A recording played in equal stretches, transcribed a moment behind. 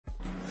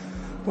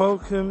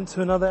Welcome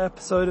to another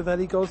episode of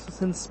Eddie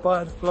Goldsmith's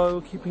Inspired Flow,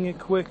 keeping it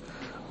quick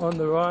on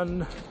the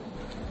run.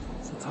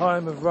 It's a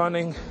time of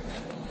running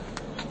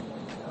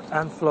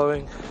and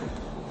flowing,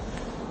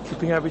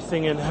 keeping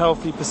everything in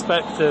healthy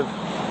perspective.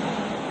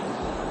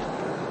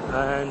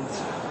 And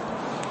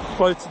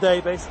quote today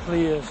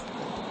basically is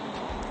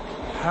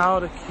how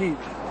to keep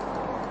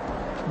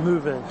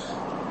moving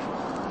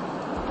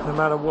no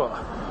matter what.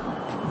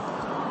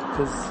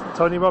 Because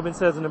Tony Robbins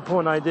says an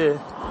important idea,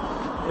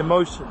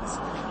 emotions.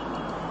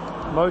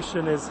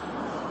 Emotion is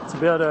to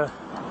be able to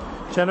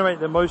generate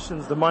the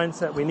emotions, the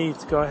mindset we need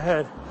to go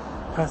ahead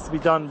has to be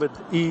done with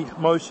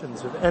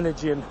emotions, with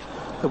energy and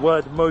the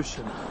word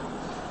motion.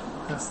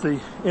 That's the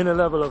inner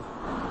level of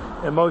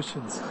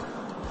emotions.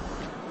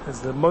 There's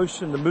the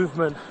motion, the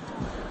movement,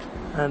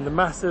 and the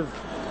massive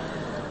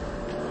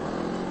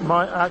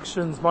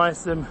actions,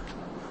 ma'asim,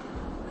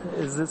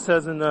 as it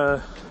says in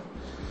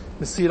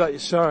Mesilat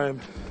Yesharim,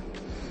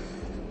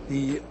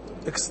 the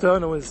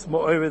external is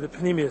more over the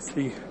panemius,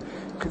 the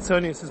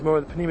Kitzonius is more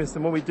of the panemius,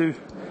 and when we do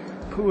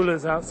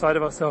pu'ulas outside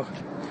of ourselves,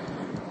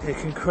 it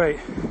can create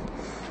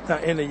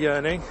that inner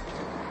yearning.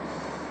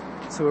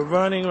 So we're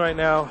running right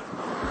now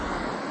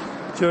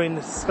during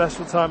this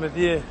special time of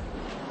year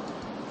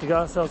to get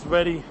ourselves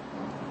ready,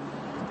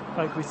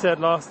 like we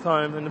said last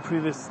time in the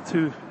previous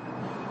 2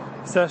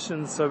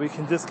 sessions, so we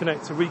can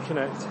disconnect to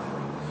reconnect.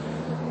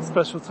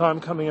 Special time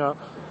coming up,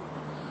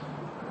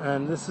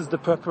 and this is the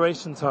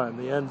preparation time,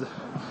 the end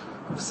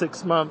of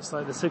 6 months,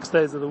 like the 6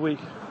 days of the week.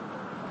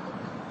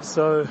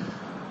 So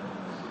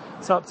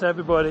it's up to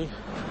everybody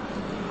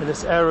in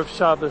this era of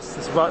Shabbos,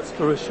 this Ratz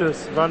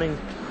Barishus, running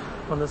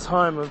on the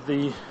time of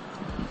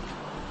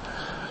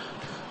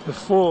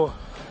before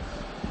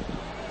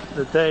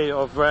the day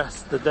of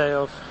rest, the day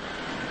of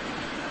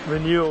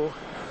renewal.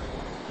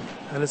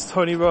 And as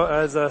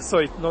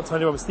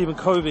Stephen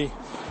Covey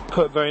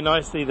put very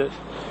nicely, that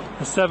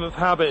the 7th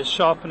habit is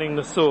sharpening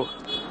the saw.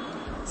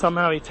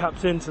 Somehow he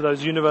tapped into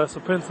those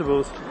universal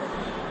principles.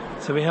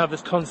 So we have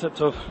this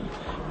concept of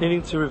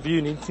needing to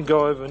review, needing to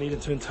go over, needing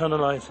to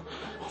internalize,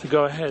 to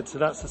go ahead. So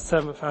that's the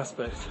 7th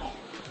aspect.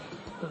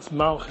 That's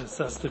Malchus,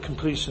 that's the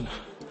completion.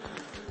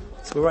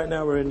 So right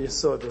now we're in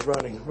Yesod, we're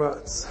running,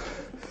 Ratz,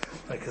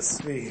 like a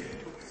Svi,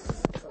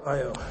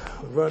 Ayo.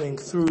 We're running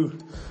through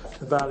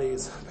the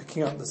valleys,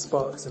 picking up the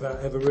sparks without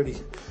ever really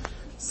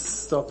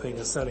stopping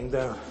or settling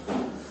down.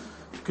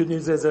 Good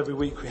news is every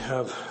week we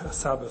have a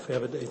Sabbath, we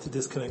have a day to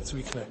disconnect, to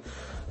reconnect,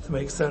 to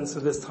make sense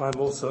of this time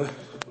also.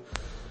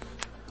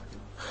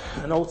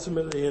 And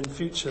ultimately in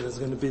future there's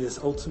going to be this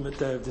ultimate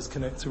day of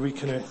disconnect to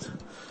reconnect,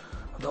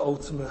 the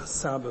ultimate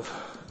Sabbath.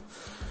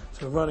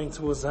 So we're running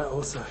towards that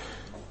also.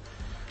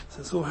 So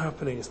it's all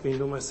happening. It's been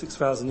almost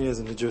 6,000 years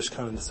in the Jewish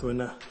calendar, so we're in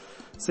the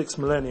 6th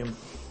millennium.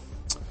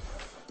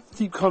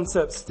 Deep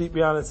concepts, deep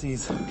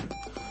realities,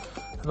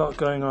 a lot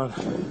going on.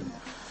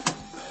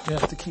 We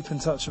have to keep in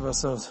touch with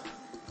ourselves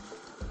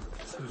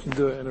so we can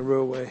do it in a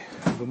real way.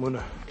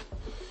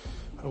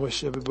 I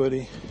wish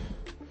everybody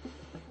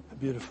a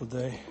beautiful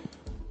day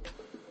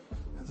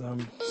as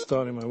I'm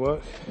starting my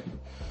work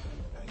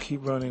and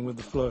keep running with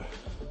the flow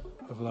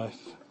of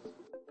life.